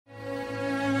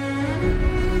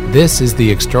This is The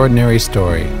Extraordinary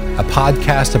Story, a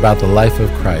podcast about the life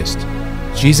of Christ.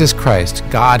 Jesus Christ,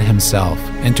 God Himself,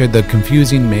 entered the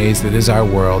confusing maze that is our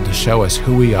world to show us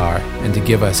who we are and to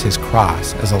give us His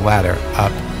cross as a ladder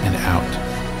up and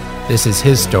out. This is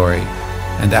His story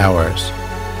and ours,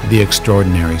 The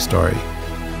Extraordinary Story.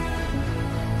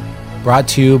 Brought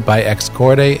to you by Ex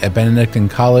Corde at Benedictine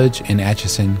College in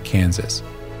Atchison, Kansas.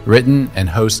 Written and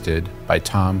hosted by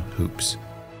Tom Hoops.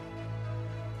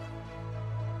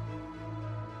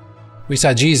 We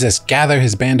saw Jesus gather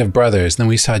his band of brothers, then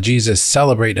we saw Jesus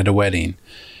celebrate at a wedding.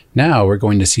 Now we're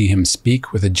going to see him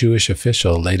speak with a Jewish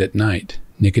official late at night,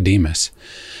 Nicodemus,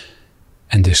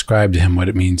 and describe to him what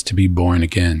it means to be born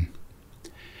again.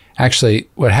 Actually,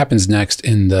 what happens next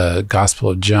in the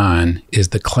Gospel of John is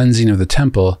the cleansing of the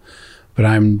temple, but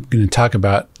I'm going to talk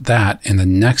about that in the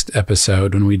next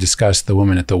episode when we discuss the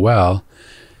woman at the well.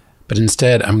 But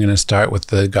instead, I'm going to start with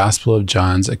the Gospel of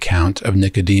John's account of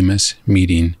Nicodemus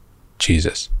meeting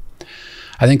Jesus.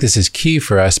 I think this is key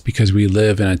for us because we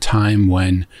live in a time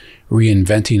when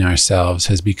reinventing ourselves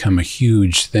has become a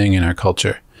huge thing in our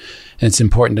culture. And it's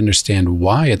important to understand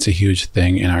why it's a huge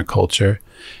thing in our culture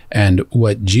and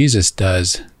what Jesus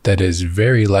does that is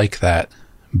very like that,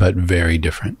 but very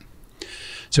different.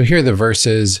 So here are the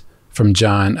verses from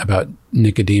John about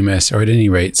Nicodemus, or at any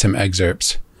rate, some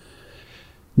excerpts.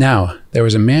 Now, there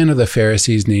was a man of the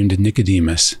Pharisees named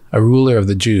Nicodemus, a ruler of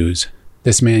the Jews.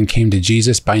 This man came to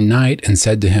Jesus by night and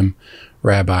said to him,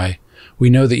 Rabbi, we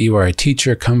know that you are a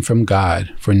teacher come from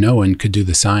God, for no one could do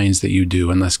the signs that you do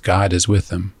unless God is with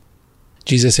them.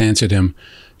 Jesus answered him,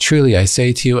 Truly I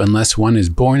say to you, unless one is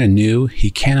born anew, he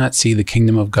cannot see the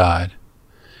kingdom of God.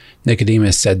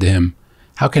 Nicodemus said to him,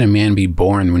 How can a man be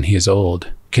born when he is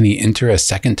old? Can he enter a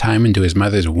second time into his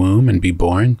mother's womb and be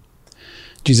born?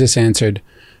 Jesus answered,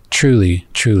 Truly,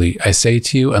 truly, I say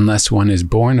to you, unless one is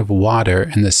born of water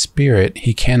and the Spirit,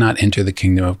 he cannot enter the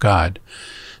kingdom of God.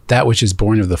 That which is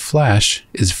born of the flesh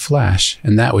is flesh,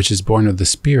 and that which is born of the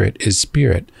Spirit is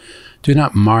spirit. Do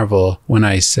not marvel when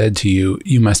I said to you,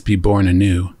 you must be born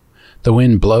anew. The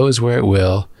wind blows where it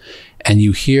will, and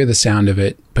you hear the sound of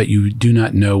it, but you do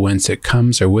not know whence it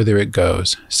comes or whither it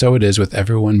goes. So it is with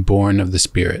everyone born of the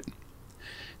Spirit.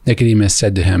 Nicodemus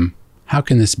said to him, How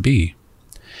can this be?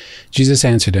 Jesus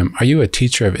answered him, Are you a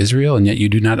teacher of Israel, and yet you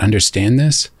do not understand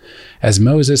this? As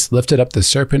Moses lifted up the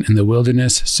serpent in the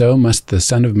wilderness, so must the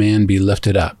Son of Man be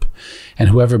lifted up, and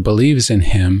whoever believes in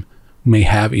him may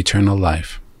have eternal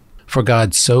life. For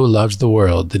God so loved the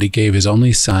world that he gave his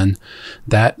only Son,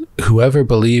 that whoever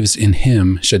believes in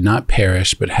him should not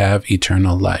perish but have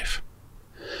eternal life.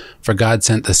 For God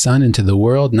sent the Son into the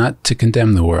world not to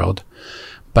condemn the world,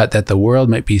 but that the world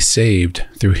might be saved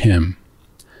through him.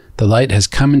 The light has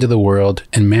come into the world,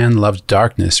 and man loved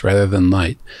darkness rather than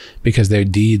light, because their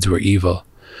deeds were evil.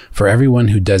 For everyone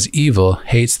who does evil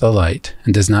hates the light,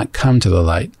 and does not come to the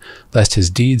light, lest his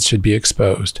deeds should be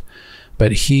exposed.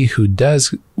 But he who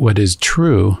does what is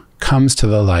true comes to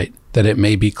the light, that it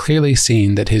may be clearly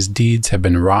seen that his deeds have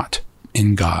been wrought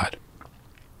in God.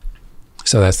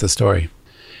 So that's the story.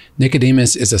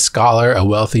 Nicodemus is a scholar, a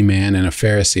wealthy man, and a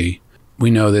Pharisee. We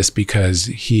know this because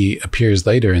he appears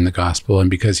later in the gospel and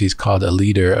because he's called a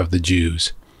leader of the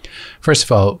Jews. First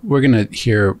of all, we're going to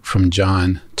hear from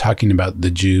John talking about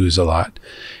the Jews a lot.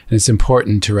 And it's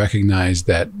important to recognize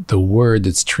that the word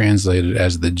that's translated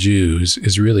as the Jews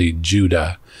is really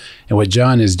Judah. And what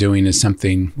John is doing is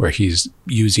something where he's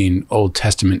using Old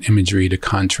Testament imagery to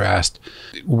contrast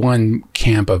one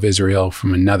camp of Israel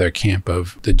from another camp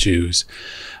of the Jews.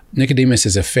 Nicodemus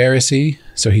is a Pharisee,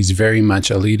 so he's very much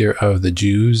a leader of the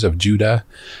Jews of Judah.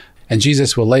 And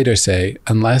Jesus will later say,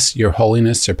 unless your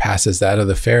holiness surpasses that of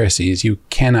the Pharisees, you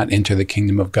cannot enter the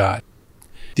kingdom of God.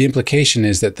 The implication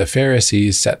is that the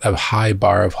Pharisees set a high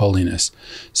bar of holiness.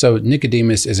 So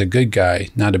Nicodemus is a good guy,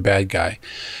 not a bad guy.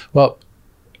 Well,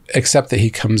 except that he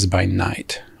comes by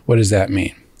night. What does that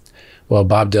mean? Well,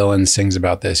 Bob Dylan sings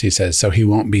about this. He says, so he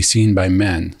won't be seen by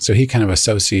men. So he kind of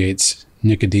associates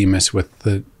Nicodemus with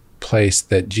the place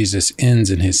that Jesus ends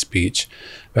in his speech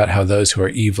about how those who are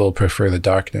evil prefer the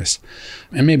darkness.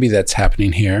 And maybe that's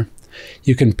happening here.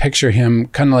 You can picture him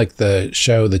kind of like the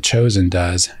show The Chosen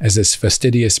does, as this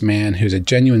fastidious man who's a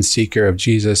genuine seeker of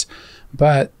Jesus,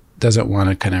 but doesn't want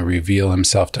to kind of reveal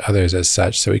himself to others as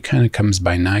such. So he kind of comes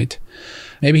by night.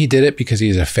 Maybe he did it because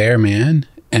he's a fair man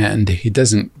and he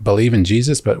doesn't believe in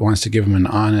Jesus, but wants to give him an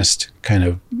honest kind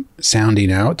of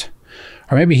sounding out.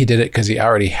 Or maybe he did it because he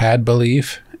already had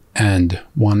belief and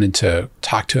wanted to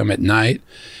talk to him at night,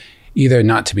 either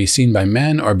not to be seen by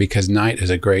men or because night is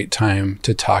a great time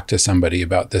to talk to somebody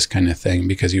about this kind of thing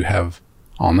because you have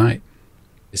all night.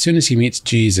 As soon as he meets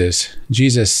Jesus,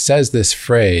 Jesus says this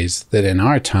phrase that in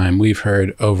our time we've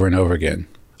heard over and over again.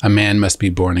 A man must be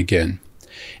born again.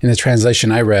 In the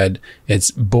translation I read, it's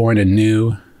born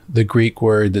anew. The Greek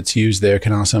word that's used there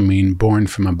can also mean born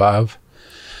from above.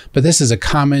 But this is a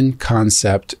common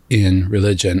concept in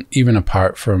religion, even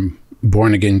apart from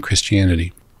born-again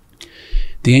Christianity.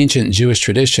 The ancient Jewish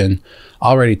tradition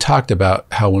already talked about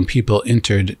how when people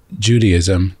entered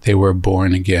Judaism, they were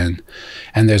born again.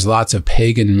 And there's lots of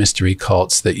pagan mystery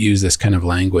cults that use this kind of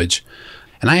language.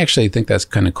 And I actually think that's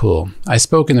kind of cool. I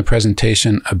spoke in the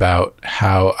presentation about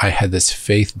how I had this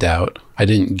faith doubt. I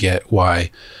didn't get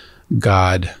why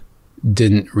God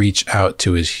didn't reach out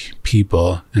to his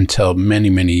people until many,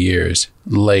 many years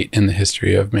late in the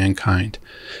history of mankind,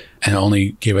 and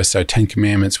only gave us our 10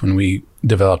 Commandments when we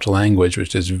developed language,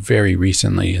 which is very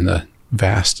recently in the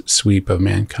vast sweep of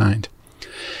mankind.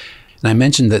 And I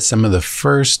mentioned that some of the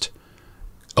first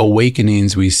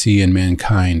awakenings we see in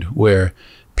mankind, where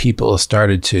people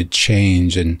started to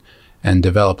change and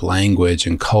develop language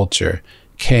and culture,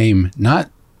 came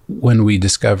not when we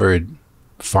discovered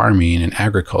farming and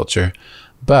agriculture,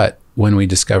 but when we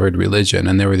discovered religion.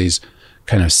 And there were these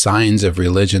kind of signs of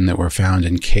religion that were found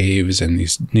in caves and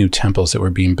these new temples that were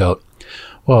being built.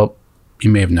 Well, you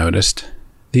may have noticed,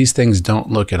 these things don't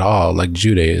look at all like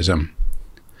Judaism.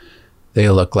 They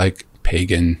look like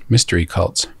pagan mystery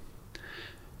cults.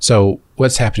 So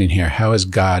what's happening here? How is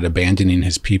God abandoning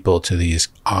his people to these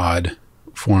odd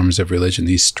forms of religion,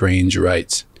 these strange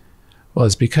rites? Well,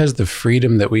 it's because the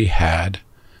freedom that we had,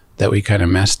 that we kind of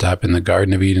messed up in the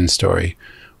Garden of Eden story,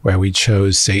 where we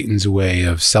chose Satan's way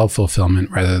of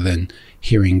self-fulfillment rather than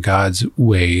hearing God's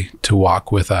way to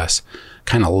walk with us,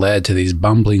 kind of led to these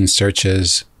bumbling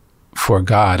searches for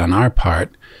God on our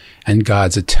part, and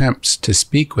God's attempts to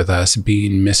speak with us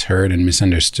being misheard and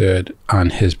misunderstood on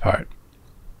his part.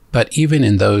 But even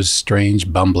in those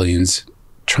strange bumblings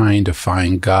trying to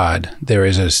find God, there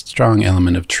is a strong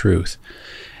element of truth.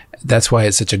 That's why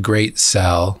it's such a great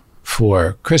sell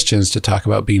for Christians to talk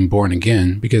about being born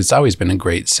again, because it's always been a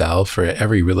great sell for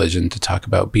every religion to talk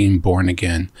about being born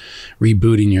again,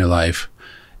 rebooting your life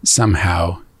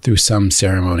somehow through some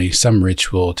ceremony, some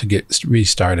ritual to get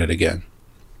restarted again.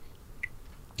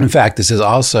 In fact, this is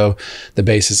also the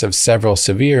basis of several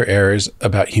severe errors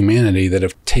about humanity that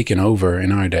have taken over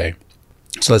in our day.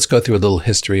 So let's go through a little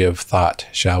history of thought,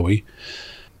 shall we?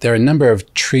 There are a number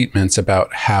of treatments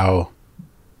about how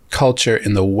culture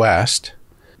in the West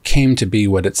came to be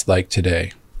what it's like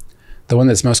today. The one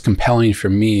that's most compelling for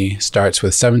me starts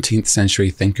with 17th century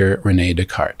thinker René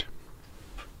Descartes.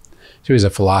 He was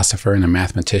a philosopher and a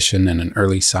mathematician and an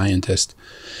early scientist.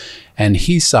 And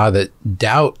he saw that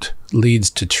doubt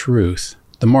leads to truth.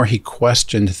 The more he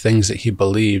questioned things that he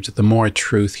believed, the more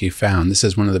truth he found. This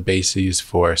is one of the bases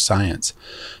for science.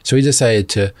 So he decided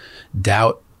to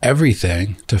doubt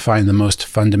everything to find the most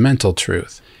fundamental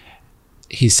truth.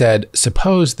 He said,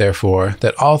 "Suppose, therefore,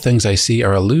 that all things I see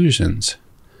are illusions.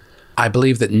 I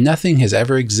believe that nothing has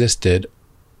ever existed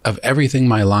of everything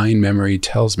my lying memory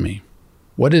tells me.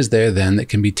 What is there then that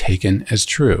can be taken as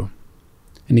true?"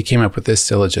 And he came up with this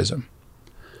syllogism: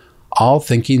 all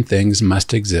thinking things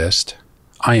must exist.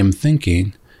 I am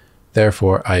thinking,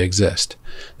 therefore I exist.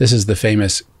 This is the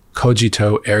famous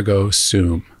cogito ergo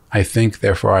sum. I think,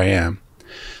 therefore I am.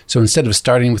 So instead of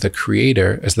starting with a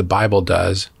creator, as the Bible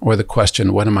does, or the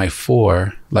question, what am I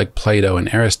for, like Plato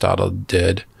and Aristotle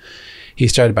did, he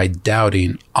started by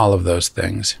doubting all of those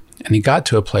things. And he got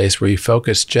to a place where he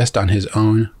focused just on his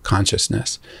own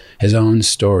consciousness, his own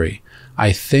story.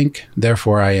 I think,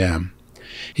 therefore I am.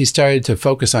 He started to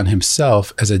focus on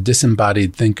himself as a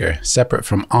disembodied thinker, separate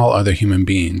from all other human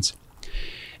beings.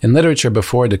 In literature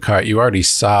before Descartes, you already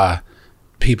saw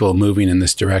people moving in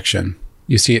this direction.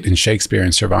 You see it in Shakespeare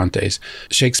and Cervantes.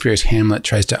 Shakespeare's Hamlet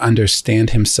tries to understand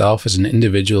himself as an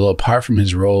individual apart from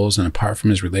his roles and apart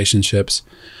from his relationships.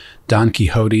 Don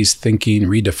Quixote's thinking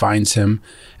redefines him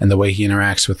and the way he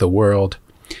interacts with the world.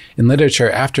 In literature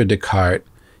after Descartes,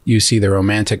 you see the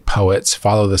Romantic poets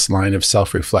follow this line of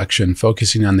self-reflection,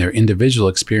 focusing on their individual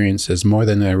experiences more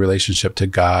than their relationship to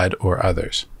God or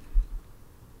others.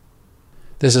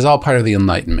 This is all part of the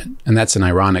Enlightenment, and that's an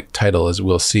ironic title, as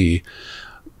we'll see,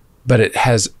 but it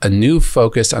has a new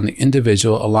focus on the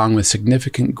individual along with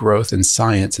significant growth in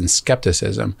science and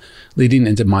skepticism, leading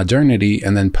into modernity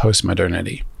and then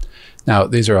postmodernity. Now,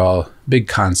 these are all big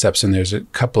concepts, and there's a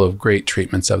couple of great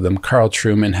treatments of them. Carl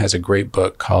Trueman has a great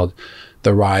book called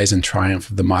The Rise and Triumph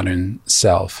of the Modern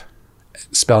Self,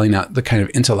 spelling out the kind of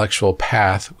intellectual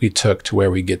path we took to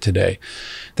where we get today.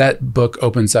 That book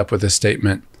opens up with a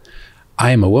statement,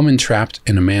 I am a woman trapped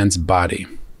in a man's body.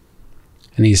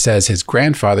 And he says his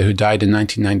grandfather, who died in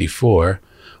 1994,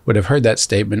 would have heard that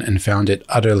statement and found it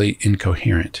utterly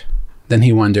incoherent. Then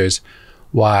he wonders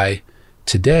why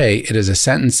today it is a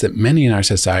sentence that many in our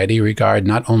society regard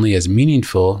not only as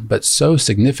meaningful, but so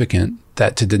significant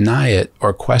that to deny it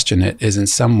or question it is in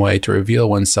some way to reveal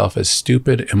oneself as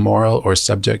stupid, immoral, or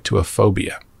subject to a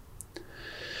phobia.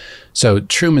 So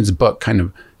Truman's book kind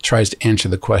of tries to answer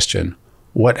the question,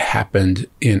 what happened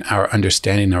in our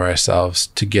understanding of ourselves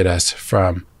to get us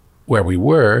from where we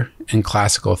were in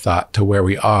classical thought to where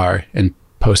we are in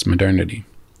postmodernity?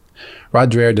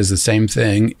 Rod Dreher does the same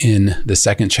thing in the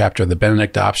second chapter of the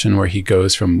Benedict Option, where he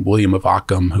goes from William of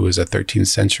Ockham, who was a 13th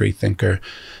century thinker,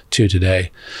 to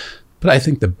today. But I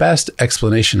think the best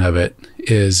explanation of it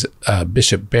is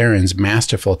Bishop Barron's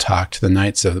masterful talk to the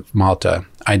Knights of Malta,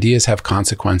 Ideas Have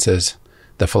Consequences,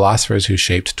 the Philosophers Who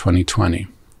Shaped 2020.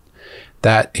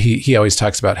 That he always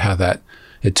talks about how that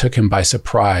it took him by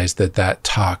surprise that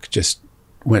talk just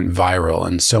went viral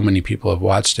and so many people have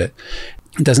watched it.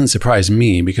 It doesn't surprise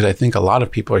me because I think a lot of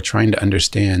people are trying to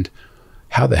understand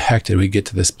how the heck did we get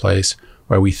to this place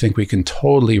where we think we can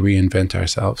totally reinvent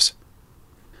ourselves.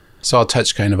 So I'll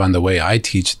touch kind of on the way I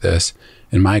teach this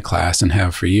in my class and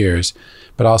have for years,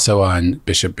 but also on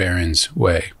Bishop Barron's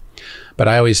way. But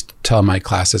I always tell my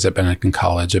classes at Benedictine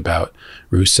College about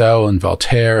Rousseau and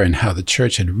Voltaire and how the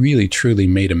church had really truly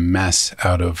made a mess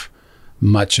out of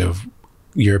much of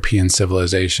European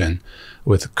civilization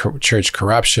with church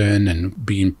corruption and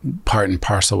being part and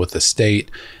parcel with the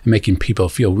state and making people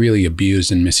feel really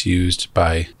abused and misused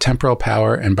by temporal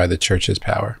power and by the church's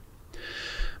power.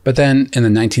 But then in the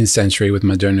 19th century with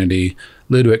modernity,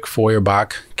 Ludwig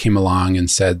Feuerbach came along and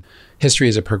said, history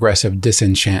is a progressive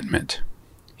disenchantment.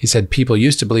 He said people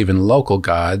used to believe in local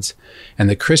gods, and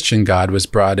the Christian God was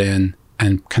brought in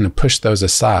and kind of pushed those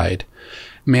aside.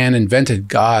 Man invented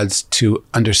gods to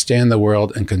understand the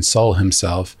world and console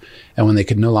himself, and when they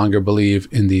could no longer believe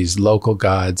in these local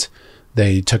gods,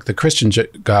 they took the Christian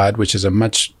God, which is a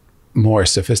much more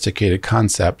sophisticated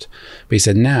concept. But he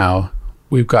said, now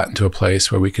we've gotten to a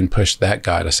place where we can push that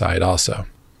God aside also.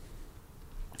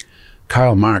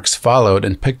 Karl Marx followed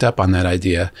and picked up on that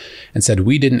idea and said,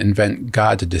 we didn't invent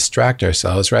God to distract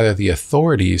ourselves. Rather, the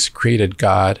authorities created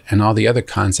God and all the other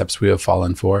concepts we have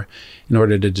fallen for in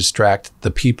order to distract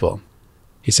the people.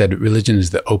 He said, religion is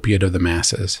the opiate of the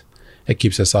masses. It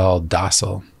keeps us all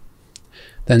docile.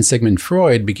 Then Sigmund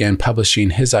Freud began publishing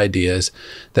his ideas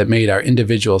that made our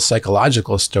individual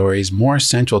psychological stories more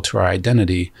central to our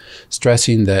identity,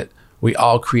 stressing that we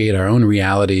all create our own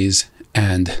realities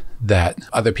and that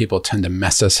other people tend to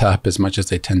mess us up as much as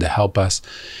they tend to help us,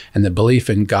 and the belief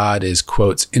in God is,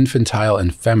 quotes, infantile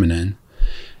and feminine,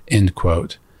 end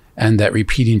quote, and that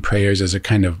repeating prayers is a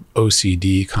kind of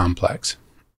OCD complex.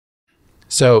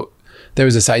 So there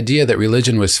was this idea that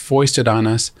religion was foisted on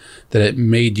us, that it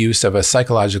made use of a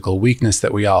psychological weakness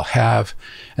that we all have,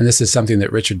 and this is something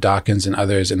that Richard Dawkins and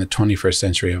others in the 21st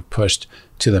century have pushed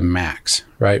to the max,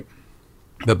 right?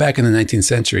 But back in the 19th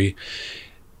century,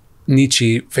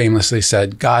 Nietzsche famously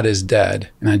said, God is dead,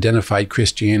 and identified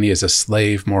Christianity as a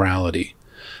slave morality,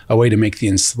 a way to make the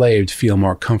enslaved feel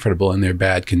more comfortable in their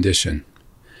bad condition.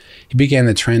 He began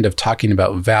the trend of talking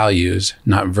about values,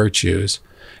 not virtues,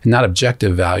 and not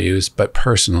objective values, but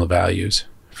personal values.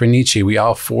 For Nietzsche, we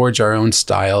all forge our own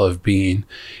style of being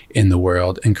in the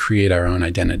world and create our own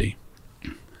identity.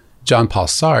 Jean-Paul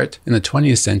Sartre, in the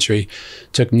 20th century,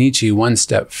 took Nietzsche one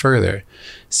step further,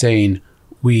 saying,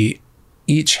 we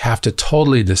each have to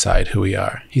totally decide who we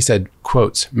are. He said,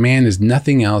 quotes, man is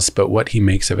nothing else but what he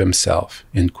makes of himself,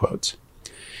 end quotes.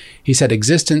 He said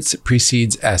existence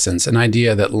precedes essence, an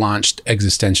idea that launched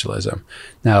existentialism.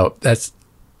 Now, that's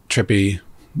trippy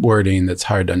wording that's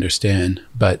hard to understand,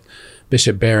 but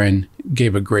Bishop Barron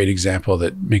gave a great example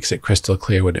that makes it crystal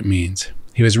clear what it means.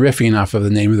 He was riffing off of the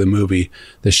name of the movie,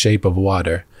 The Shape of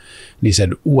Water. And he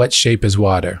said, what shape is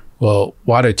water? Well,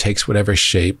 water takes whatever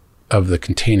shape of the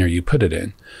container you put it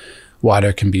in.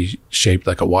 Water can be shaped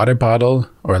like a water bottle,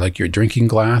 or like your drinking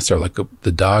glass, or like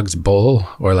the dog's bowl,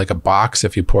 or like a box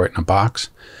if you pour it in a box.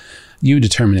 You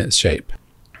determine its shape.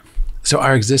 So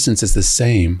our existence is the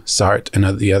same, Sartre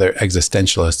and the other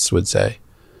existentialists would say.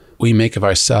 We make of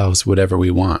ourselves whatever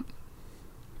we want.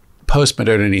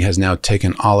 Postmodernity has now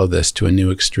taken all of this to a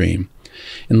new extreme.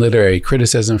 In literary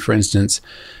criticism, for instance,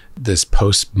 this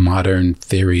postmodern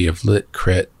theory of lit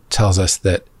crit tells us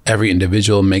that every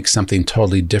individual makes something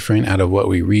totally different out of what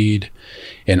we read.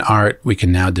 In art, we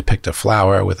can now depict a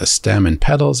flower with a stem and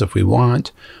petals if we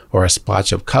want, or a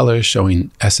splotch of color showing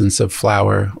essence of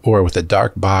flower, or with a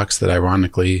dark box that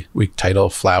ironically we title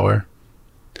flower.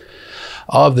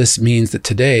 All of this means that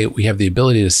today we have the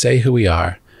ability to say who we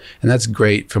are, and that's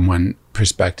great from one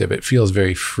perspective. It feels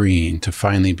very freeing to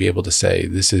finally be able to say,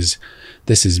 this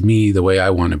is me the way I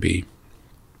want to be.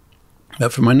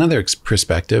 But from another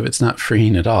perspective, it's not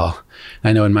freeing at all.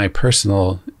 I know in my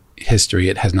personal history,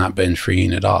 it has not been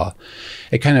freeing at all.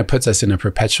 It kind of puts us in a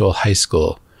perpetual high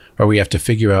school where we have to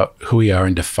figure out who we are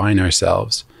and define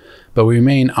ourselves. But we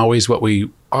remain always what we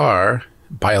are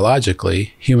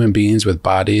biologically, human beings with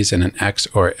bodies and an X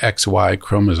or XY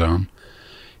chromosome.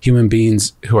 Human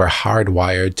beings who are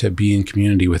hardwired to be in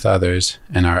community with others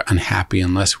and are unhappy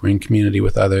unless we're in community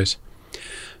with others.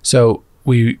 So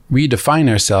we redefine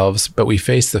ourselves, but we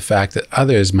face the fact that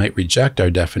others might reject our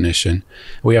definition.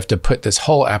 We have to put this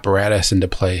whole apparatus into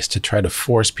place to try to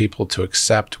force people to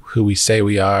accept who we say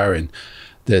we are, and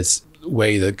this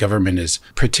way the government is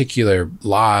particular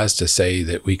laws to say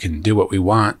that we can do what we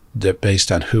want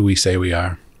based on who we say we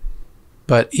are.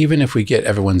 But even if we get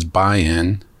everyone's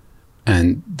buy-in,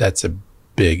 and that's a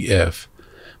big if,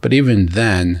 but even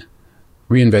then,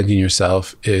 reinventing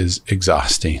yourself is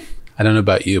exhausting. I don't know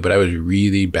about you, but I was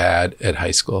really bad at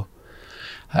high school.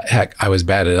 Heck, I was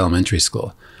bad at elementary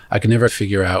school. I could never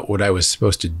figure out what I was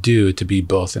supposed to do to be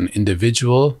both an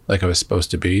individual, like I was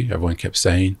supposed to be, everyone kept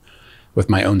saying, with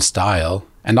my own style,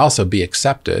 and also be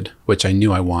accepted, which I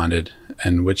knew I wanted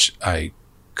and which I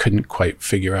couldn't quite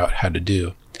figure out how to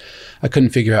do. I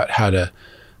couldn't figure out how to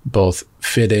both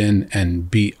fit in and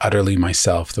be utterly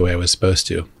myself the way I was supposed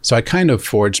to. So I kind of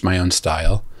forged my own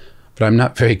style, but I'm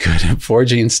not very good at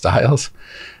forging styles.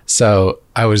 So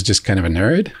I was just kind of a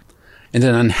nerd, and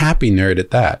an unhappy nerd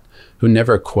at that, who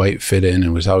never quite fit in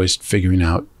and was always figuring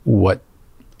out what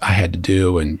I had to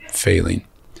do and failing.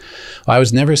 Well, I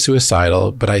was never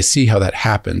suicidal, but I see how that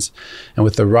happens. And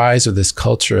with the rise of this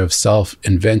culture of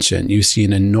self-invention, you see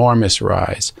an enormous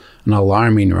rise, an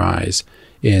alarming rise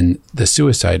in the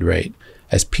suicide rate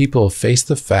as people face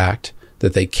the fact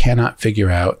that they cannot figure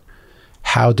out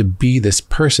how to be this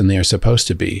person they are supposed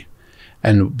to be.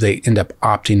 And they end up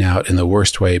opting out in the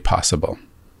worst way possible.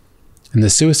 And the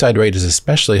suicide rate is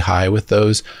especially high with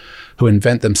those who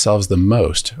invent themselves the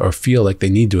most or feel like they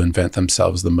need to invent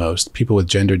themselves the most, people with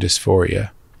gender dysphoria.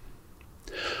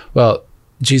 Well,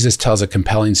 Jesus tells a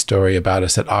compelling story about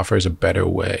us that offers a better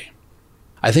way.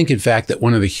 I think, in fact, that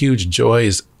one of the huge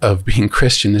joys of being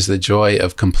Christian is the joy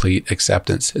of complete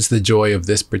acceptance. It's the joy of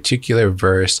this particular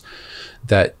verse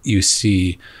that you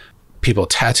see people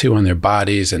tattoo on their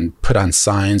bodies and put on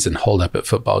signs and hold up at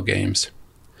football games.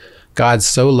 God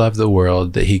so loved the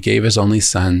world that he gave his only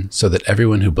Son so that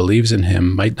everyone who believes in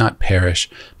him might not perish,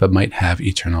 but might have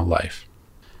eternal life.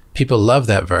 People love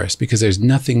that verse because there's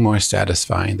nothing more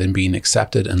satisfying than being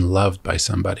accepted and loved by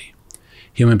somebody.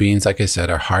 Human beings, like I said,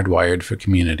 are hardwired for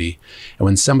community. And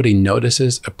when somebody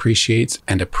notices, appreciates,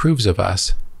 and approves of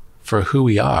us for who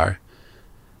we are,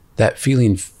 that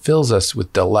feeling fills us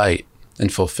with delight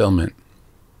and fulfillment.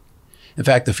 In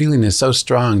fact, the feeling is so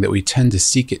strong that we tend to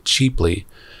seek it cheaply,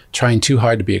 trying too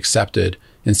hard to be accepted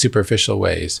in superficial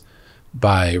ways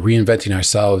by reinventing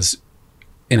ourselves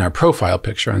in our profile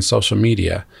picture on social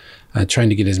media, trying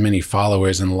to get as many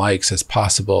followers and likes as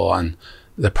possible on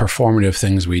the performative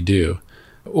things we do.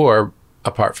 Or,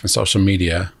 apart from social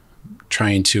media,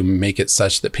 trying to make it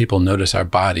such that people notice our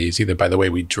bodies, either by the way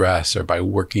we dress or by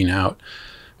working out,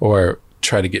 or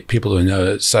try to get people to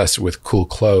notice us with cool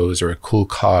clothes or a cool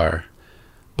car.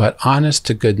 But honest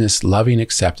to goodness, loving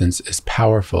acceptance is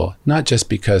powerful, not just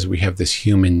because we have this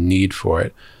human need for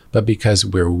it, but because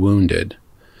we're wounded.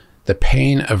 The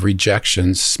pain of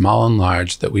rejections, small and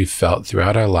large, that we've felt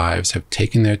throughout our lives have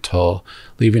taken their toll,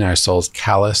 leaving our souls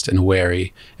calloused and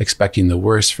wary, expecting the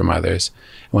worst from others.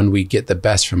 And when we get the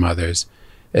best from others,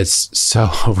 it's so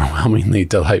overwhelmingly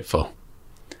delightful.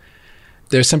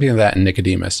 There's something of that in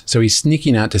Nicodemus. So he's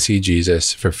sneaking out to see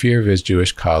Jesus for fear of his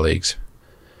Jewish colleagues.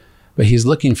 But he's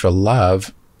looking for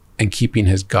love and keeping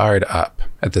his guard up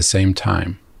at the same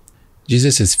time.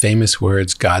 Jesus' famous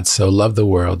words, God so loved the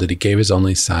world that he gave his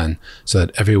only Son so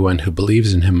that everyone who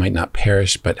believes in him might not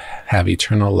perish but have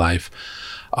eternal life,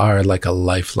 are like a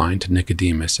lifeline to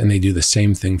Nicodemus, and they do the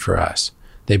same thing for us.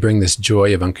 They bring this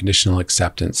joy of unconditional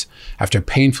acceptance. After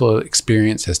painful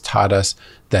experience has taught us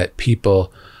that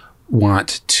people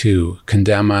want to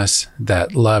condemn us,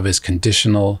 that love is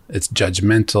conditional, it's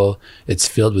judgmental, it's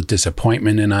filled with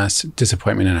disappointment in us,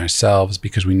 disappointment in ourselves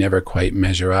because we never quite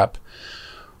measure up.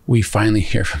 We finally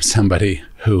hear from somebody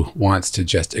who wants to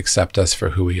just accept us for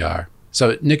who we are.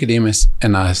 So Nicodemus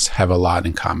and us have a lot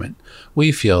in common.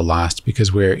 We feel lost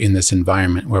because we're in this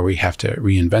environment where we have to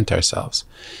reinvent ourselves.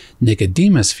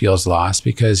 Nicodemus feels lost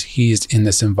because he's in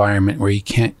this environment where he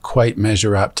can't quite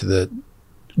measure up to the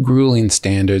grueling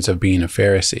standards of being a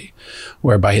Pharisee,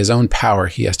 where by his own power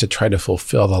he has to try to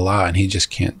fulfill the law and he just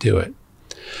can't do it.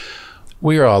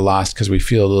 We are all lost because we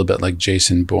feel a little bit like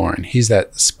Jason Bourne. He's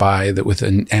that spy that with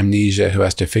an amnesia who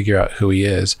has to figure out who he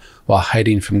is while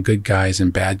hiding from good guys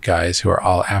and bad guys who are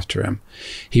all after him.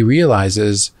 He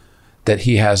realizes that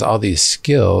he has all these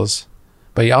skills,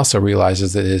 but he also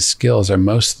realizes that his skills are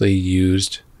mostly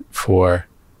used for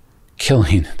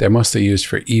killing. They're mostly used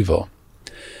for evil.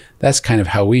 That's kind of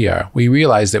how we are. We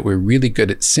realize that we're really good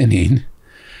at sinning.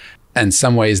 And in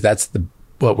some ways, that's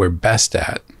what we're best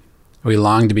at. We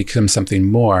long to become something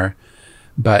more,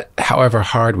 but however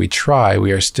hard we try,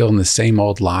 we are still in the same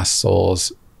old lost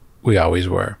souls we always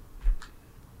were.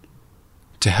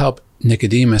 To help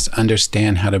Nicodemus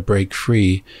understand how to break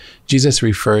free, Jesus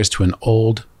refers to an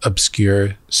old,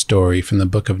 obscure story from the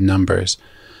book of Numbers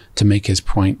to make his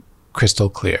point crystal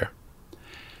clear.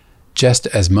 Just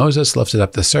as Moses lifted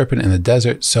up the serpent in the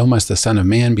desert, so must the Son of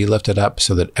Man be lifted up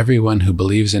so that everyone who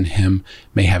believes in him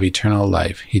may have eternal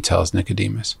life, he tells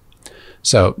Nicodemus.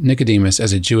 So Nicodemus,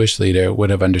 as a Jewish leader, would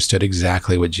have understood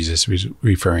exactly what Jesus was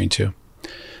referring to.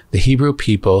 The Hebrew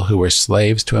people who were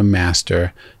slaves to a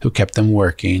master who kept them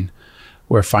working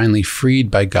were finally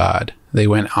freed by God. They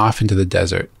went off into the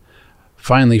desert.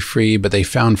 Finally free, but they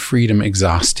found freedom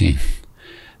exhausting.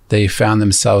 They found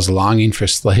themselves longing for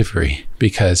slavery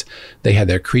because they had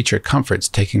their creature comforts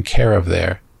taken care of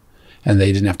there, and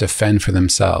they didn't have to fend for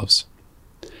themselves.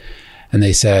 And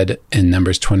they said in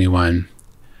Numbers 21,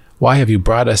 "Why have you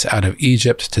brought us out of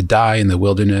Egypt to die in the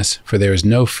wilderness? For there is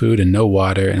no food and no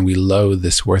water, and we loathe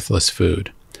this worthless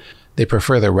food." They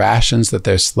prefer the rations that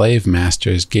their slave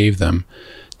masters gave them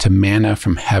to manna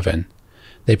from heaven.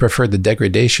 They preferred the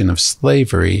degradation of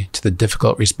slavery to the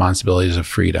difficult responsibilities of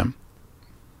freedom.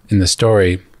 In the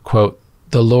story, quote,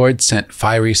 "The Lord sent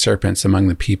fiery serpents among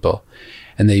the people,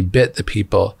 and they bit the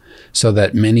people so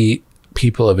that many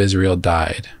people of Israel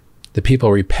died. The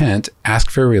people repent, ask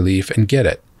for relief, and get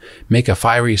it. Make a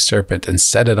fiery serpent and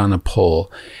set it on a pole,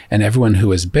 and everyone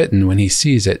who is bitten when he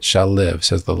sees it shall live,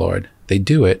 says the Lord." They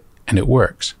do it, and it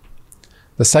works.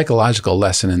 The psychological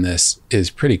lesson in this is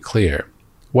pretty clear.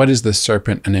 What is the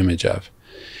serpent an image of?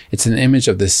 It's an image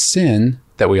of the sin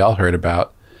that we all heard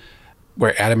about,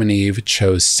 where Adam and Eve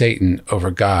chose Satan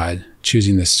over God,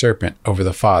 choosing the serpent over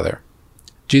the Father.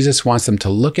 Jesus wants them to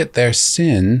look at their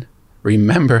sin,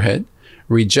 remember it,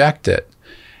 reject it,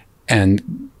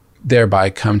 and thereby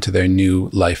come to their new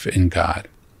life in God.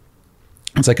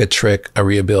 It's like a trick a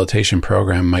rehabilitation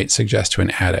program might suggest to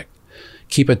an addict.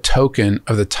 Keep a token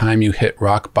of the time you hit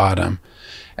rock bottom,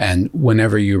 and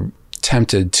whenever you're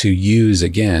tempted to use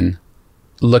again,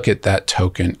 look at that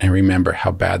token and remember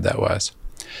how bad that was.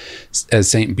 As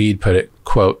St. Bede put it,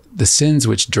 quote, "The sins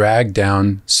which drag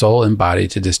down soul and body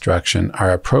to destruction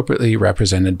are appropriately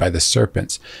represented by the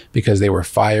serpents because they were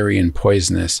fiery and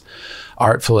poisonous,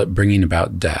 artful at bringing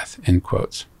about death," end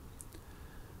quotes.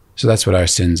 So that's what our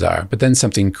sins are. But then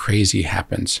something crazy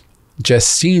happens. Just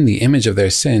seeing the image of their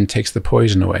sin takes the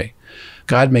poison away.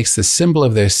 God makes the symbol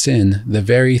of their sin the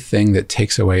very thing that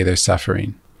takes away their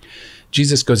suffering.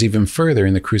 Jesus goes even further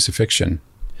in the crucifixion.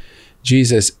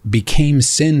 Jesus became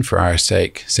sin for our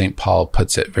sake, St. Paul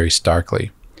puts it very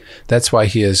starkly. That's why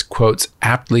he is, quotes,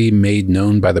 "aptly made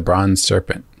known by the bronze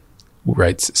serpent,"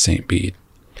 writes St. Bede.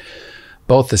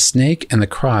 Both the snake and the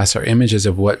cross are images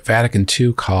of what Vatican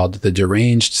II called the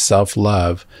deranged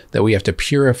self-love that we have to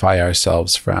purify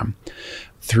ourselves from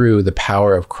through the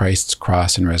power of Christ's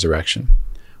cross and resurrection.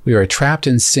 We are trapped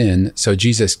in sin, so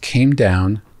Jesus came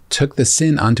down, took the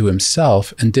sin onto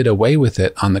himself, and did away with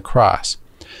it on the cross.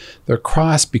 The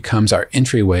cross becomes our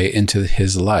entryway into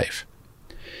his life.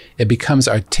 It becomes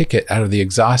our ticket out of the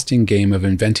exhausting game of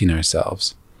inventing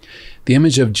ourselves. The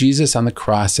image of Jesus on the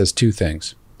cross says two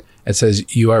things. It says,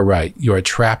 you are right. You are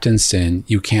trapped in sin.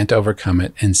 You can't overcome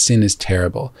it. And sin is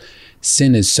terrible.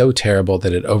 Sin is so terrible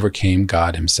that it overcame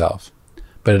God himself.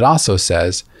 But it also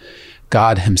says,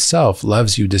 God himself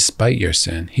loves you despite your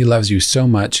sin. He loves you so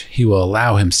much, he will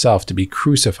allow himself to be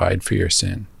crucified for your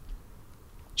sin.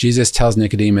 Jesus tells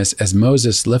Nicodemus, as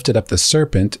Moses lifted up the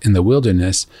serpent in the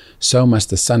wilderness, so must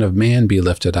the Son of Man be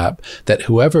lifted up, that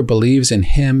whoever believes in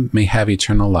him may have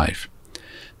eternal life.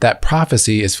 That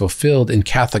prophecy is fulfilled in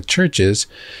Catholic churches,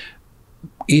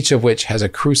 each of which has a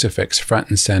crucifix front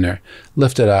and center,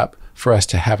 lifted up for us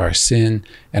to have our sin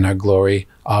and our glory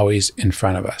always in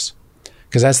front of us.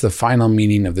 Because that's the final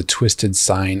meaning of the twisted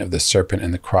sign of the serpent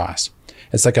and the cross.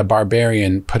 It's like a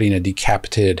barbarian putting a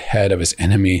decapitated head of his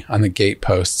enemy on the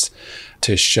gateposts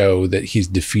to show that he's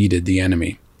defeated the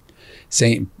enemy.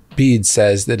 St. Bede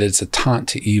says that it's a taunt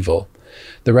to evil.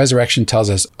 The resurrection tells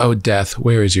us, "O death,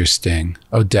 where is your sting?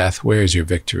 O death, where is your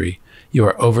victory? You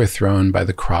are overthrown by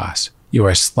the cross. You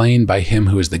are slain by him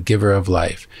who is the giver of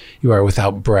life. You are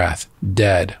without breath,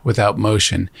 dead, without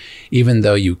motion, even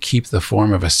though you keep the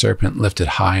form of a serpent lifted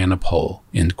high on a pole."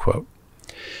 End quote.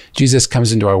 Jesus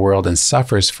comes into our world and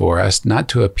suffers for us, not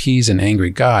to appease an angry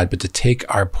God, but to take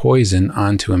our poison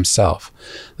onto himself.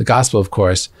 The gospel, of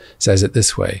course, says it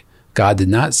this way: God did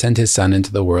not send his Son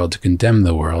into the world to condemn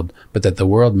the world, but that the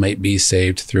world might be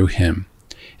saved through him.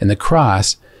 In the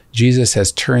cross, Jesus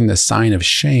has turned the sign of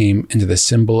shame into the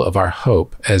symbol of our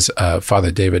hope, as Father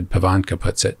David Pavanka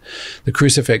puts it. The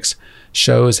crucifix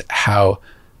shows how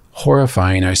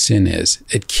horrifying our sin is.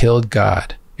 It killed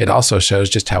God. It also shows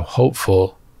just how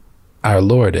hopeful our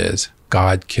Lord is.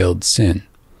 God killed sin.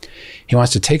 He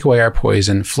wants to take away our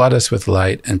poison, flood us with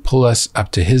light, and pull us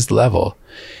up to his level.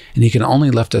 And he can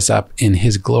only lift us up in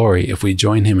his glory if we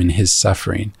join him in his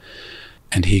suffering.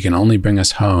 And he can only bring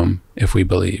us home if we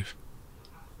believe.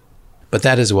 But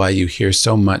that is why you hear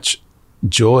so much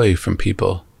joy from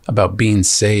people about being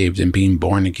saved and being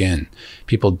born again.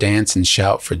 People dance and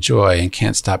shout for joy and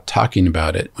can't stop talking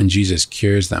about it when Jesus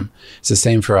cures them. It's the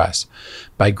same for us.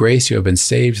 By grace you have been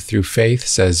saved through faith,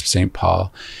 says St.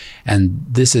 Paul, and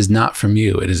this is not from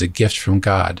you. It is a gift from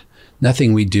God.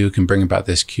 Nothing we do can bring about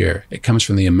this cure. It comes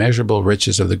from the immeasurable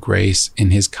riches of the grace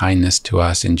in his kindness to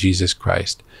us in Jesus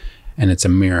Christ, and it's a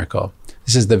miracle.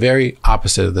 This is the very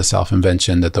opposite of the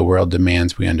self-invention that the world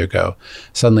demands we undergo.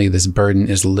 Suddenly, this burden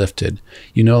is lifted.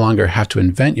 You no longer have to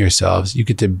invent yourselves. You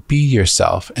get to be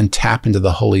yourself and tap into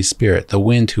the Holy Spirit, the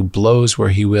wind who blows where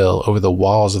he will over the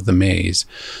walls of the maze,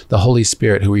 the Holy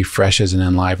Spirit who refreshes and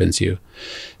enlivens you.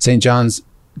 St. John's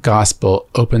Gospel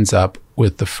opens up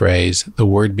with the phrase, "The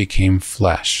Word became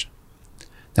flesh."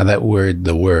 Now that word,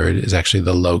 the Word, is actually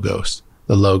the Logos.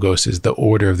 The Logos is the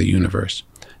order of the universe.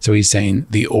 So he's saying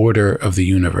the order of the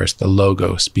universe, the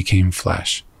Logos, became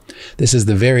flesh. This is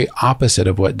the very opposite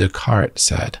of what Descartes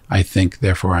said, "I think,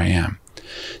 therefore I am."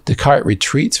 Descartes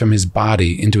retreats from his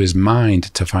body into his mind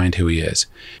to find who he is.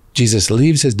 Jesus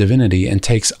leaves his divinity and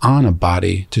takes on a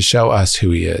body to show us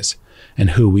who he is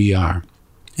and who we are.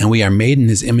 And we are made in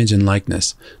his image and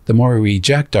likeness. The more we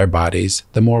reject our bodies,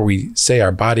 the more we say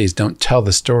our bodies don't tell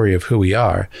the story of who we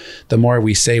are, the more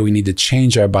we say we need to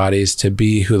change our bodies to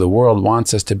be who the world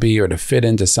wants us to be or to fit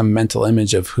into some mental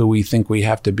image of who we think we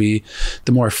have to be,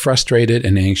 the more frustrated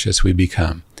and anxious we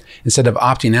become. Instead of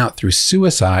opting out through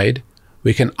suicide,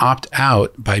 we can opt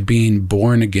out by being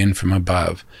born again from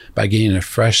above, by getting a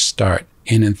fresh start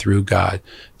in and through God,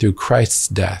 through Christ's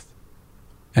death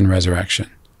and resurrection.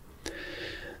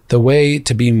 The way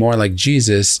to be more like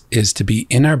Jesus is to be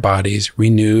in our bodies,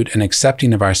 renewed and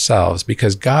accepting of ourselves,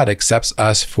 because God accepts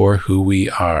us for who we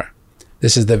are.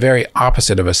 This is the very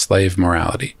opposite of a slave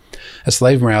morality. A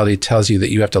slave morality tells you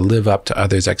that you have to live up to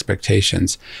others'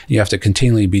 expectations. You have to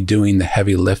continually be doing the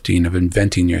heavy lifting of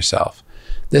inventing yourself.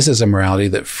 This is a morality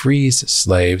that frees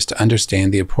slaves to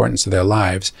understand the importance of their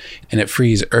lives, and it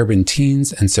frees urban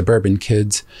teens and suburban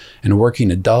kids and working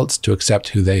adults to accept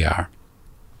who they are.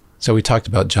 So we talked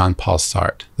about John Paul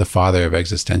Sartre, the father of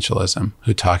existentialism,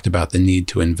 who talked about the need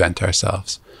to invent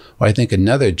ourselves. Well, I think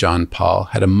another John Paul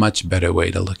had a much better way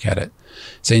to look at it.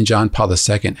 St. John Paul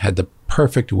II had the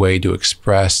perfect way to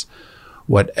express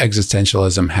what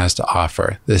existentialism has to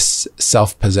offer, this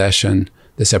self-possession,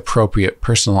 this appropriate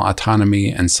personal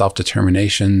autonomy and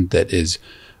self-determination that is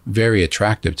very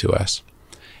attractive to us,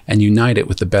 and unite it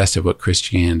with the best of what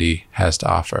Christianity has to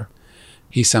offer.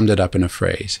 He summed it up in a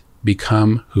phrase: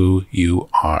 become who you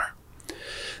are.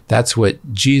 That's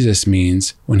what Jesus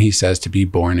means when he says to be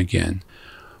born again.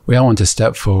 We all want to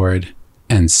step forward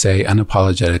and say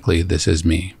unapologetically, "This is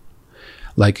me."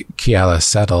 Like Keala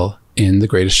Settle in The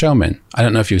Greatest Showman. I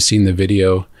don't know if you've seen the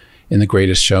video in The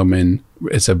Greatest Showman.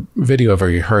 It's a video of a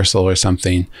rehearsal or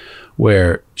something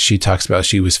where she talks about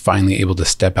she was finally able to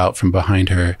step out from behind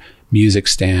her music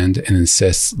stand and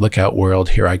insists, "Look out world,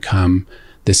 here I come.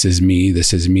 This is me,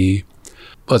 this is me."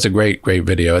 Well, it's a great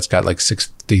video. It's got like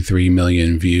 63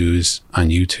 million views on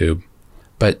YouTube.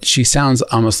 But she sounds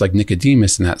almost like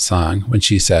Nicodemus in that song when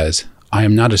she says, "I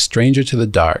am not a stranger to the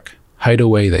dark. Hide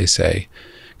away," they say,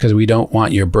 "because we don't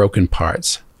want your broken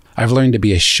parts. I've learned to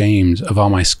be ashamed of all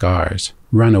my scars.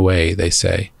 Run away," they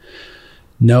say.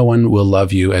 "No one will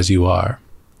love you as you are.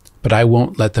 But I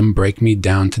won't let them break me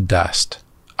down to dust.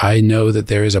 I know that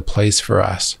there is a place for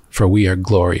us, for we are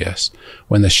glorious.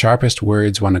 When the sharpest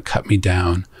words want to cut me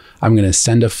down, I'm going to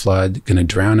send a flood, going to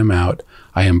drown them out.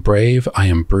 I am brave, I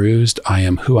am bruised, I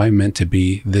am who I'm meant to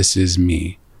be. This is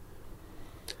me."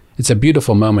 It's a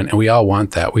beautiful moment, and we all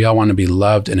want that. We all want to be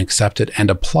loved and accepted and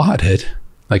applauded,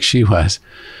 like she was,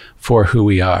 for who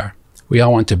we are. We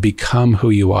all want to become who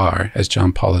you are, as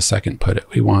John Paul II put it.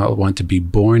 We all want to be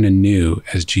born anew,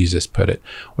 as Jesus put it.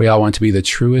 We all want to be the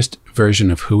truest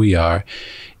version of who we are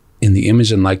in the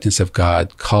image and likeness of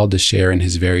God, called to share in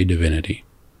his very divinity.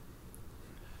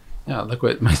 Now, look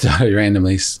what my daughter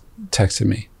randomly texted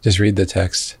me. Just read the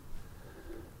text.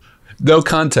 No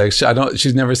context.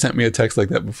 She's never sent me a text like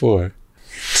that before.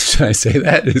 Should I say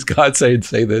that? Is God saying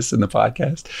say this in the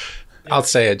podcast? I'll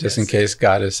say it just in case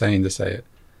God is saying to say it.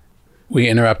 We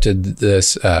interrupted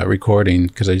this recording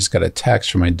because I just got a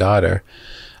text from my daughter.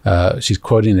 She's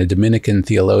quoting a Dominican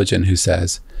theologian who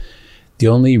says, "The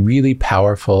only really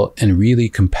powerful and really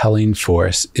compelling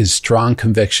force is strong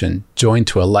conviction joined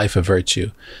to a life of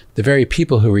virtue. The very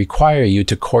people who require you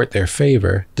to court their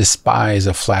favor despise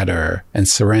a flatterer and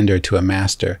surrender to a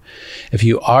master. If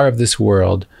you are of this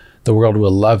world, the world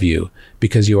will love you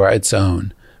because you are its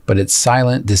own, but its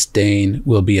silent disdain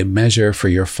will be a measure for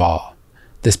your fall.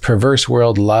 This perverse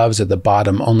world loves at the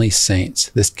bottom only saints.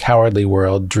 This cowardly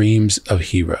world dreams of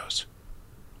heroes."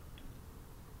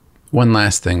 One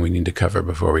last thing we need to cover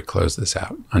before we close this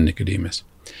out on Nicodemus.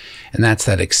 And that's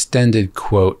that extended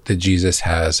quote that Jesus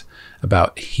has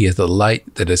about he is the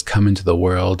light that has come into the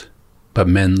world, but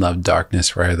men love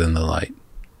darkness rather than the light.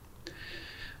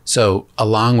 So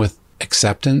along with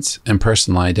acceptance and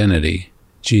personal identity,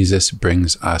 Jesus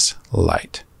brings us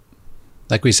light.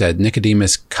 Like we said,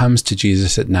 Nicodemus comes to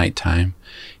Jesus at nighttime.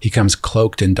 He comes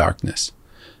cloaked in darkness.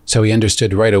 So he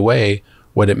understood right away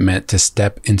what it meant to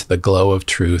step into the glow of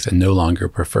truth and no longer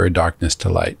prefer darkness to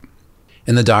light.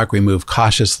 In the dark, we move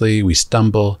cautiously, we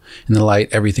stumble. In the light,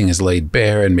 everything is laid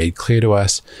bare and made clear to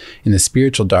us. In the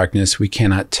spiritual darkness, we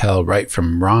cannot tell right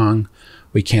from wrong.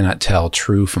 We cannot tell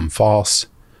true from false.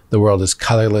 The world is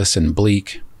colorless and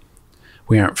bleak.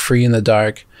 We aren't free in the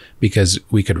dark because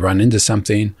we could run into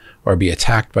something or be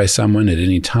attacked by someone at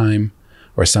any time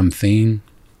or something.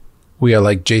 We are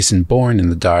like Jason Bourne in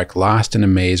the dark, lost in a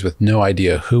maze with no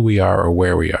idea who we are or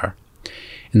where we are.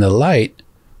 In the light,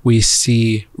 we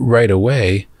see right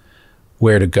away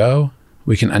where to go.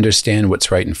 We can understand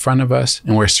what's right in front of us,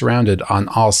 and we're surrounded on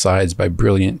all sides by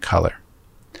brilliant color.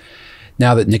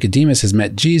 Now that Nicodemus has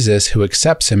met Jesus, who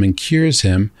accepts him and cures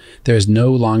him, there is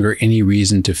no longer any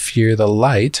reason to fear the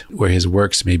light where his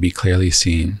works may be clearly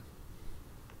seen.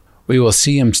 We will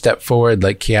see him step forward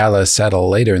like Keala Settle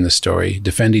later in the story,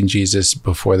 defending Jesus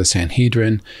before the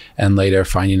Sanhedrin and later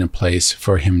finding a place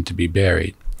for him to be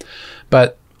buried.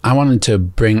 But I wanted to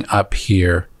bring up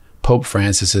here Pope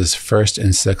Francis's first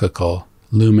encyclical,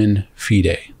 Lumen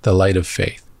Fide, the Light of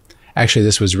Faith. Actually,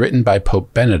 this was written by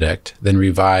Pope Benedict, then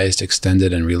revised,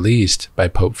 extended, and released by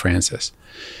Pope Francis.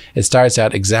 It starts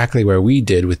out exactly where we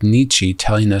did with Nietzsche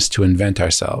telling us to invent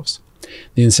ourselves.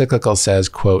 The encyclical says,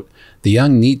 quote, "The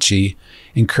young Nietzsche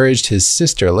encouraged his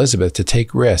sister Elizabeth to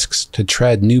take risks, to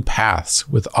tread new paths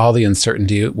with all the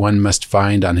uncertainty one must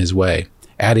find on his way,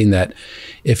 adding that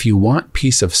if you want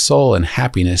peace of soul and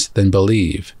happiness, then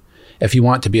believe. If you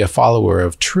want to be a follower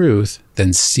of truth,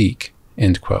 then seek,"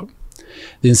 end quote.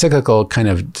 The encyclical kind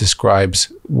of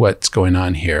describes what's going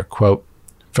on here. Quote,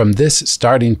 "From this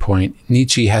starting point,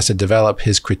 Nietzsche has to develop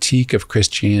his critique of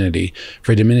Christianity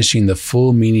for diminishing the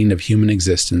full meaning of human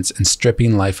existence and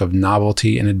stripping life of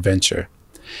novelty and adventure.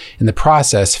 In the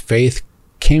process, faith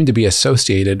came to be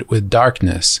associated with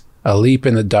darkness, a leap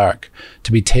in the dark,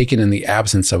 to be taken in the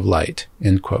absence of light,"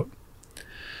 end quote.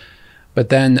 But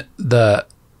then the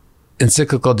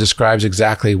encyclical describes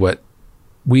exactly what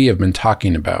we have been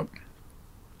talking about.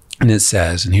 And it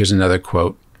says, and here's another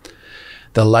quote,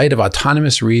 "The light of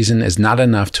autonomous reason is not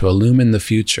enough to illumine the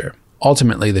future.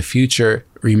 Ultimately, the future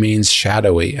remains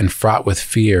shadowy and fraught with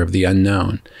fear of the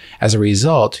unknown. As a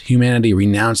result, humanity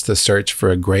renounced the search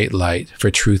for a great light, for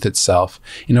truth itself,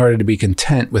 in order to be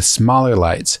content with smaller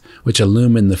lights, which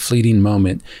illumine the fleeting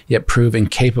moment, yet prove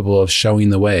incapable of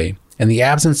showing the way. In the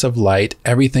absence of light,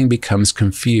 everything becomes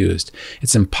confused.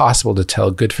 It's impossible to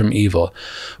tell good from evil,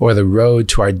 or the road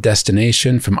to our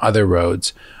destination from other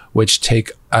roads, which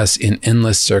take us in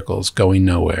endless circles, going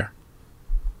nowhere,"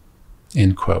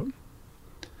 end quote.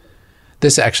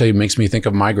 This actually makes me think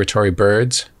of migratory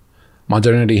birds.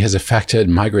 Modernity has affected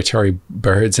migratory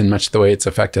birds in much the way it's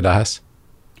affected us.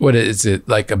 What is it,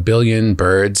 like 1 billion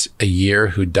birds a year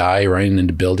who die running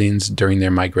into buildings during their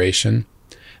migration?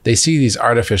 They see these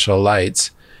artificial lights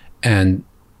and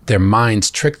their minds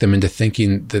trick them into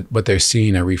thinking that what they're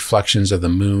seeing are reflections of the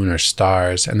moon or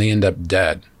stars, and they end up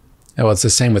dead. Well, it's the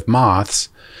same with moths.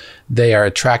 They are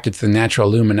attracted to the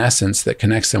natural luminescence that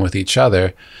connects them with each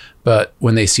other, but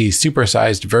when they see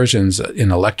supersized versions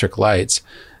in electric lights,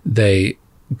 they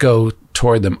go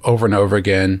toward them over and over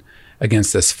again,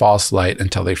 against this false light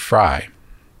until they fry.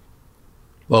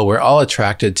 Well, we're all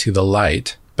attracted to the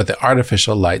light, but the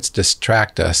artificial lights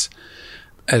distract us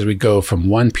as we go from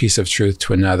one piece of truth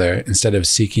to another instead of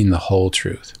seeking the whole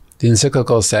truth. The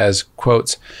encyclical says,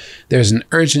 quotes, "There's an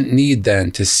urgent need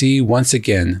then to see once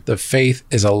again the faith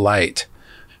is a light.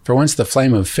 For once the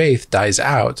flame of faith dies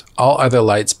out, all other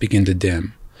lights begin to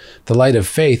dim. The light of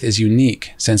faith is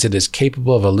unique, since it is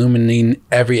capable of illuminating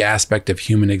every aspect of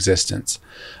human existence.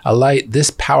 A light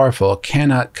this powerful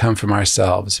cannot come from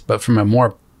ourselves, but from a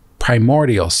more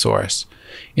primordial source.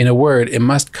 In a word, it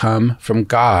must come from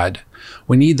God.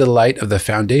 We need the light of the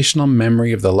foundational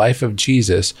memory of the life of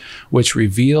Jesus, which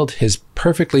revealed his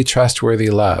perfectly trustworthy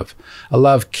love, a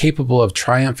love capable of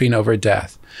triumphing over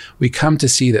death. We come to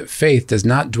see that faith does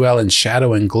not dwell in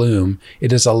shadow and gloom.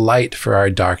 It is a light for our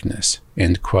darkness."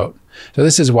 End quote. So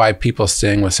this is why people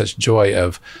sing with such joy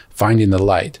of finding the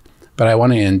light. But I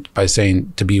want to end by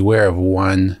saying to beware of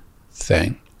one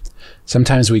thing.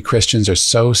 Sometimes we Christians are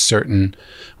so certain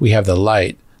we have the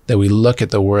light that we look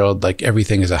at the world like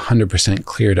everything is 100%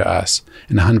 clear to us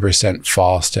and 100%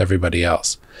 false to everybody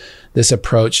else. This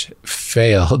approach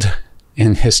failed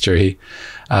in history.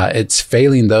 It's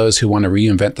failing those who want to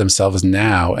reinvent themselves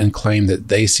now and claim that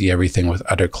they see everything with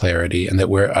utter clarity and that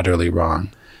we're utterly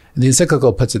wrong. The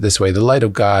encyclical puts it this way: the light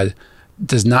of God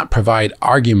does not provide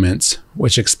arguments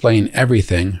which explain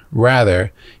everything.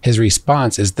 Rather, his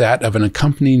response is that of an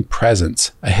accompanying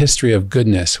presence, a history of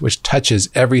goodness which touches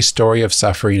every story of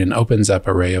suffering and opens up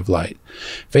a ray of light.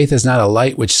 Faith is not a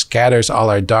light which scatters all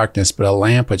our darkness, but a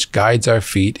lamp which guides our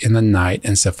feet in the night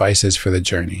and suffices for the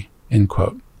journey. End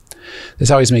quote. This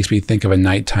always makes me think of a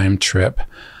nighttime trip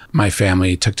my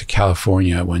family took to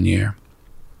California one year.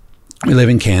 We live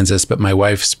in Kansas, but my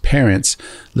wife's parents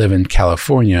live in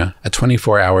California, a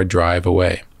 24-hour drive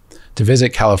away. To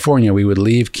visit California, we would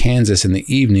leave Kansas in the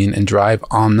evening and drive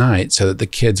all night so that the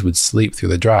kids would sleep through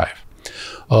the drive.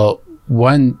 Well,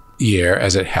 one year,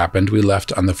 as it happened, we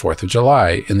left on the 4th of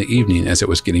July in the evening as it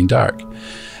was getting dark.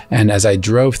 And as I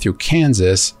drove through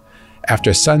Kansas,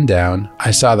 after sundown,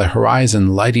 I saw the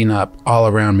horizon lighting up all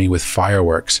around me with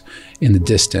fireworks in the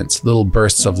distance, little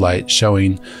bursts of light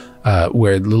showing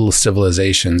where little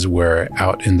civilizations were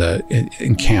out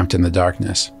encamped in the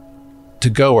darkness. To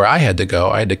go where I had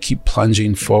to keep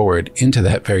plunging forward into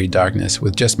that very darkness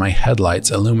with just my headlights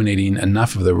illuminating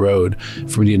enough of the road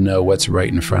for me to know what's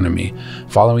right in front of me,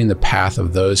 following the path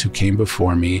of those who came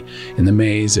before me in the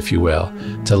maze, if you will,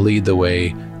 to lead the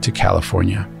way to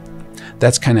California.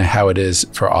 That's kind of how it is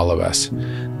for all of us.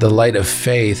 The light of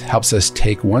faith helps us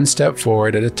take one step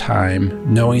forward at a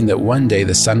time, knowing that one day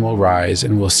the sun will rise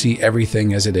and we'll see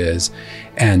everything as it is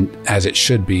and as it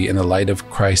should be in the light of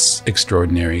Christ's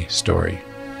extraordinary story.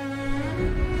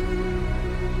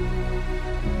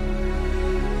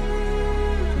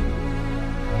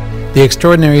 The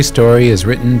Extraordinary Story is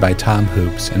written by Tom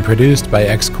Hoops and produced by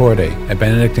Ex Corde at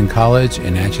Benedictine College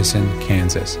in Atchison,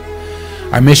 Kansas.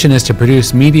 Our mission is to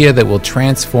produce media that will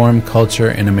transform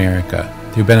culture in America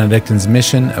through Benedictine's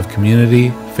mission of community,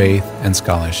 faith, and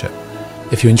scholarship.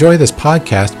 If you enjoy this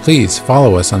podcast, please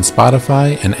follow us on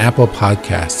Spotify and Apple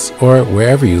Podcasts or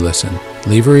wherever you listen.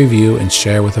 Leave a review and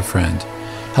share with a friend.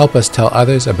 Help us tell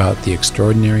others about the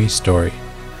extraordinary story.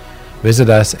 Visit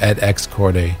us at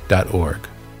xcorde.org.